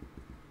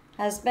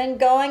has been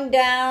going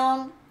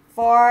down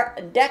for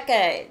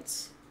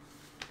decades.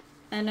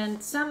 And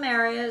in some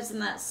areas in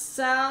that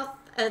South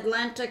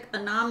Atlantic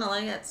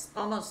anomaly, it's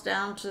almost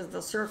down to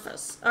the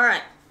surface. All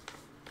right.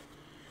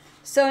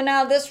 So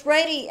now this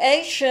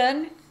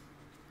radiation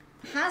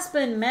has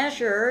been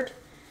measured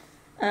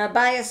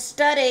by a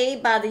study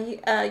by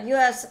the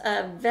U.S.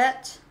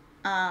 vets.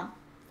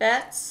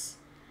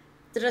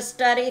 Did a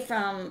study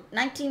from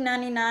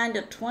 1999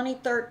 to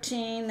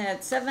 2013. They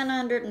had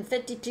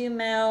 752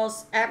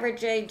 males,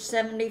 average age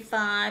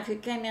 75, who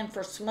came in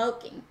for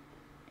smoking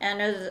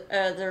and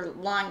other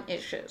lung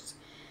issues.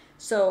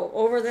 So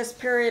over this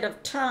period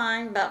of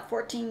time, about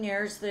 14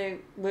 years, they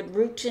would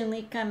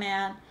routinely come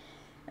in.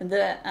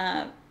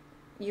 The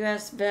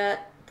U.S.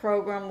 vet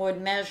program would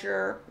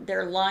measure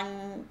their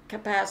lung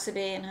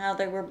capacity and how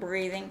they were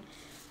breathing.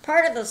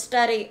 Part of the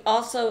study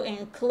also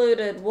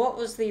included what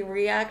was the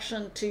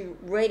reaction to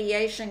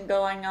radiation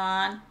going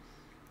on.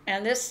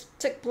 And this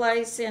took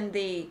place in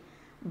the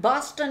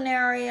Boston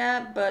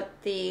area, but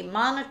the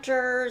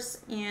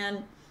monitors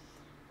in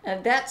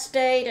that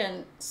state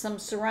and some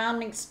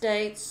surrounding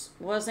states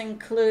was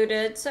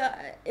included. So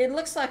it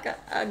looks like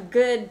a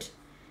good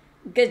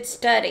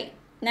study.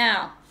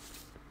 Now,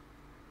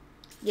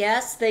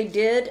 yes, they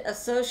did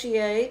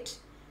associate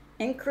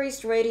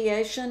increased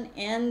radiation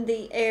in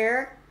the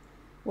air,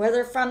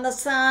 whether from the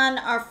sun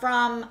or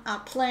from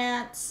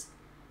plants,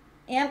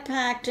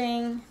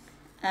 impacting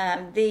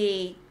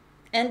the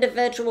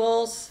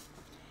individuals.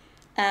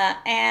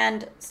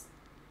 And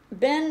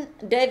Ben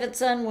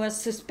Davidson with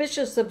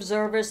Suspicious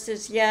Observers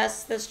says,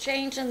 yes, this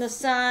change in the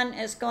sun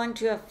is going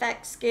to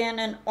affect skin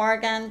and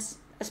organs,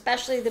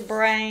 especially the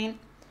brain,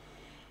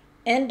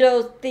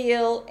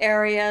 endothelial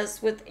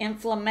areas with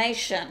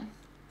inflammation.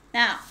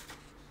 Now,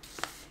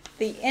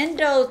 the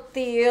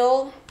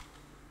endothelial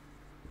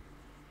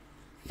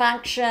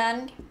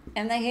function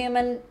in the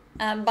human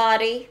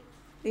body,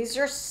 these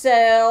are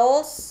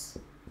cells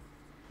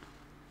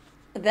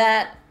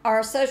that are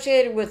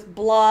associated with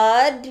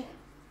blood,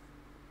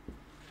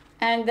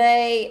 and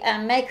they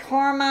make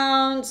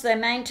hormones, they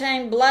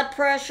maintain blood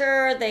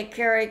pressure, they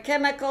carry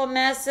chemical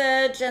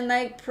message, and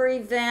they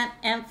prevent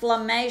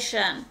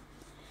inflammation.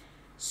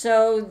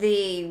 So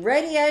the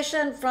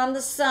radiation from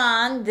the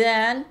sun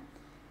then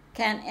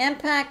can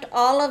impact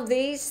all of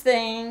these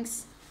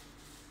things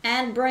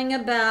and bring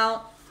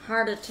about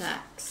heart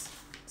attacks.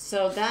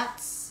 So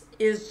that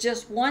is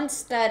just one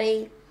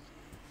study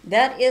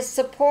that is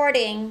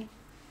supporting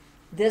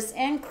this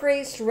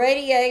increased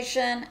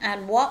radiation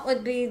and what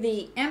would be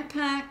the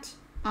impact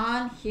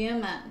on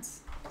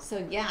humans.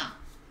 So yeah,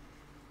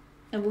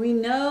 and we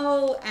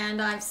know, and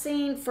I've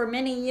seen for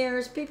many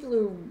years, people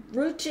who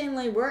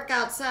routinely work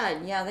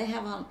outside, yeah, they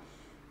have on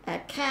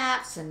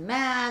caps and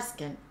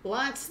masks and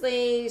long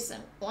sleeves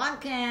and long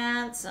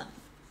pants and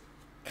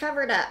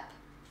covered up.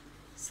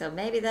 So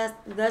maybe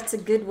that's a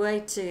good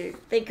way to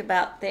think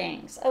about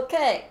things.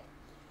 Okay,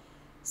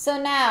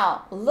 so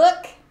now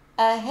look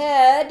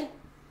ahead.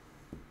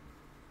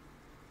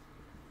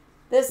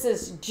 This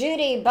is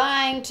Judy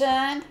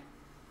Byington.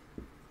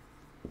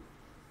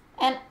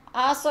 And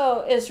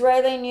also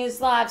Israeli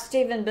News Live,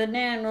 Stephen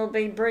Benin will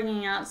be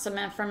bringing out some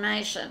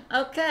information.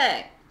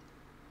 Okay.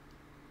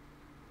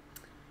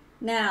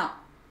 Now,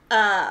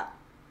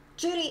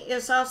 Judy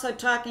is also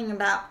talking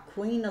about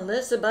Queen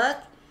Elizabeth.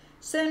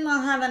 Soon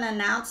we'll have an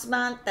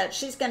announcement that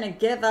she's going to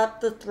give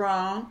up the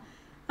throne.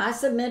 I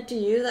submit to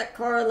you that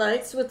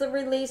correlates with the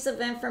release of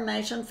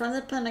information from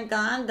the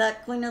Pentagon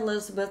that Queen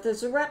Elizabeth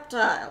is a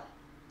reptile.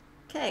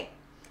 Okay,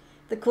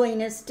 the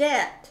Queen is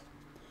dead.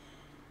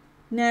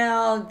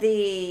 Now,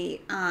 we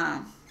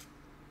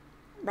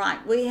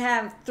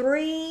have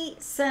 3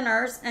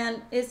 centers,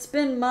 and it's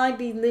been my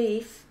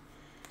belief.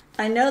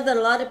 I know that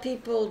a lot of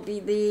people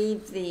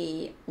believe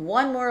the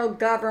one world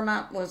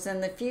government was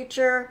in the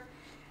future.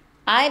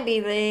 I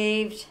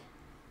believed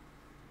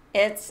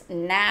it's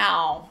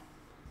now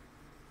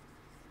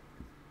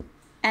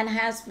and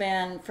has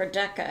been for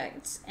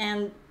decades.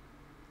 And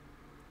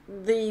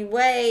the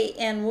way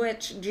in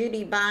which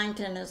Judy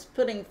Byington is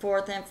putting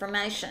forth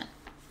information.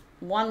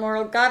 One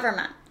world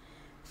government.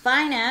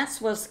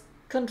 Finance was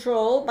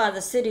controlled by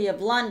the City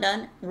of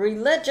London,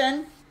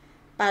 religion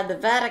by the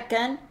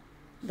Vatican,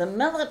 the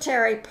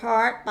military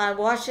part by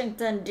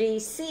Washington,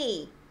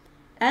 D.C.,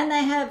 and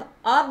they have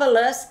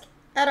obelisks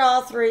at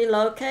all three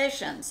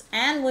locations.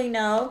 And we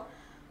know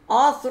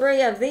all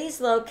three of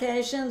these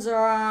locations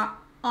are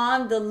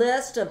on the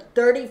list of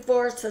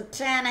 34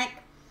 satanic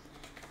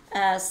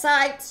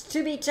sites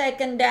to be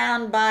taken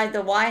down by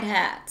the White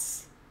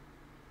Hats.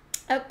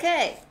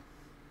 Okay.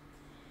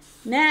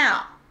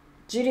 Now,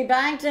 Judy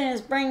Byington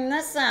is bringing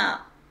this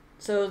out.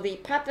 So the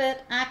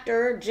puppet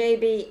actor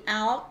J.B.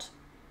 Out,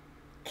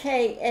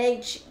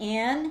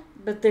 KHN,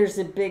 but there's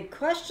a big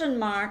question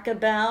mark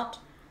about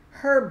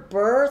her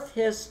birth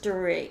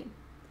history.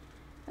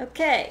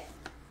 Okay,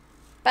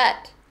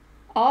 but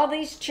all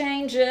these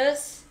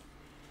changes,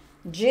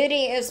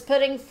 Judy is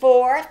putting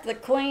forth, the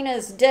Queen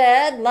is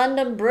dead,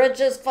 London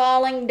Bridge is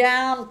falling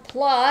down,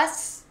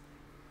 plus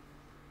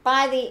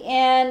by the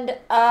end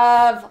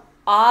of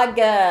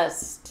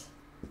August.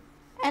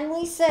 And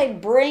we say,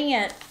 bring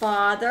it,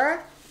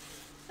 Father.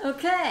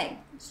 Okay,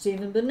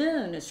 Stephen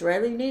Benoon,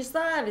 Israeli News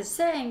Live, is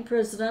saying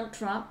President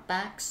Trump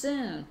back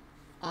soon,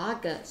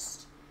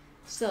 August.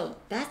 So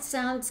that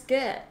sounds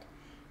good.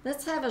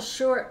 Let's have a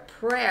short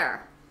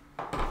prayer.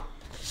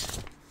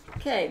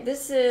 Okay,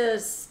 this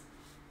is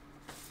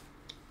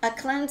a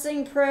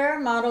cleansing prayer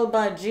modeled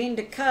by Jean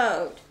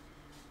Decode.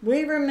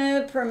 We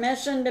remove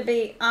permission to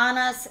be on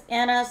us,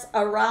 in us,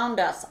 around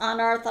us, on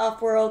earth,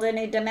 off-world,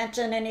 any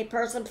dimension, any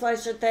person,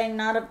 place, or thing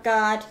not of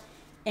God,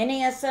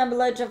 any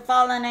assemblage of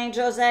fallen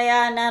angels,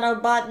 AI,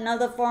 nanobot, and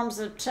other forms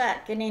of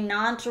tech, any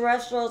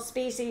non-terrestrial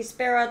species,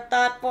 spirit,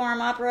 thought form,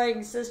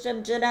 operating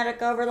system,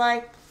 genetic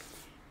overlay,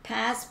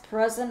 past,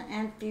 present,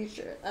 and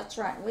future. That's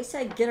right. We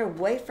say get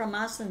away from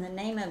us in the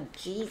name of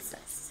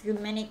Jesus, who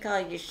many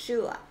call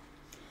Yeshua.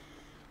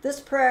 This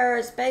prayer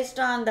is based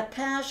on the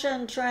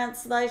Passion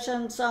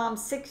Translation, Psalm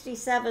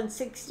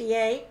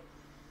 67:68.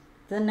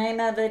 The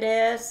name of it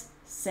is,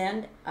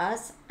 Send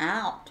Us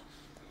Out.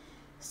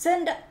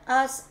 Send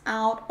us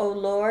out, O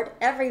Lord,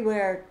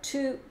 everywhere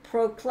to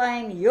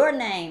proclaim your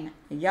name,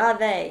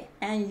 Yahweh,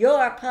 and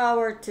your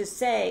power to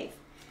save.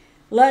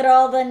 Let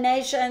all the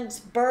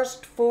nations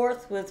burst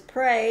forth with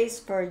praise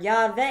for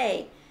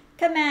Yahweh,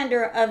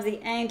 commander of the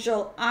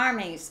angel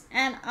armies,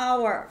 and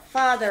our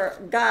Father,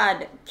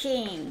 God,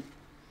 King.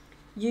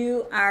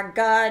 You, our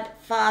God,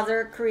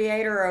 Father,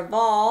 creator of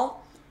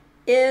all,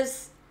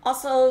 is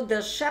also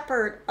the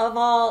shepherd of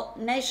all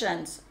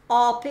nations,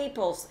 all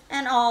peoples,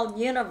 and all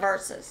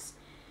universes.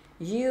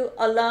 You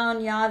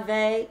alone,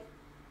 Yahweh,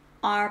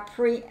 are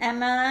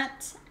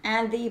preeminent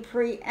and the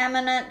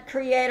preeminent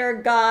creator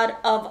God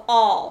of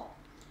all.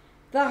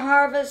 The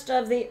harvest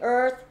of the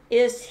earth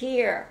is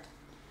here.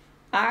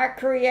 Our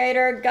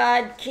creator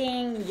God,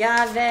 King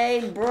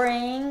Yahweh,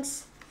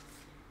 brings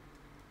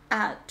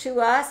to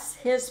us,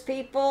 his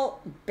people,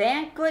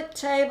 banquet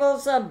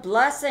tables of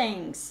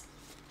blessings,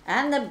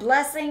 and the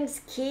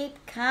blessings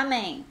keep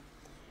coming.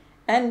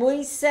 And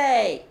we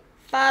say,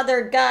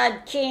 Father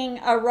God, King,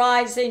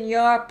 arise in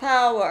your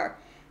power.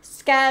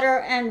 Scatter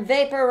and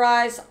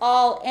vaporize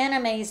all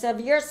enemies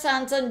of your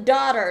sons and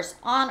daughters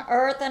on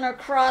earth and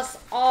across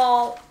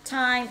all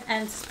time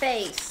and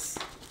space.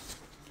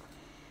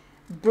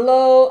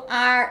 Blow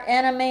our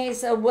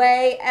enemies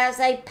away as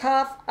a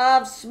puff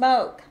of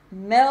smoke.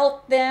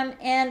 Melt them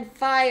in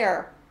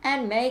fire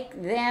and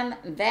make them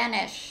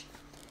vanish.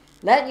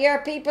 Let your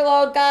people,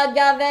 O God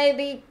Yahweh,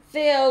 be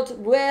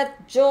filled with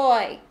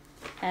joy.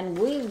 And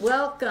we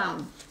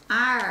welcome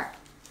our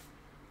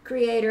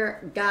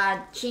Creator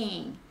God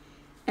King.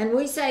 And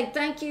we say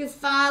thank you,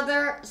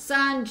 Father,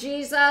 Son,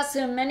 Jesus,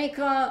 whom many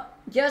call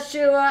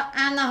Yeshua,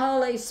 and the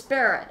Holy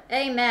Spirit.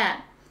 Amen.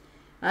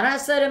 And I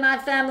say to my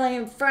family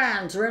and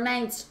friends,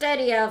 remain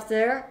steady out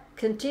there.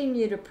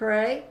 Continue to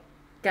pray.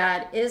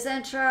 God is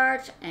in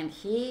charge, and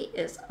he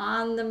is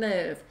on the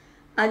move.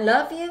 I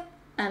love you,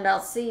 and I'll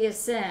see you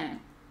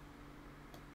soon.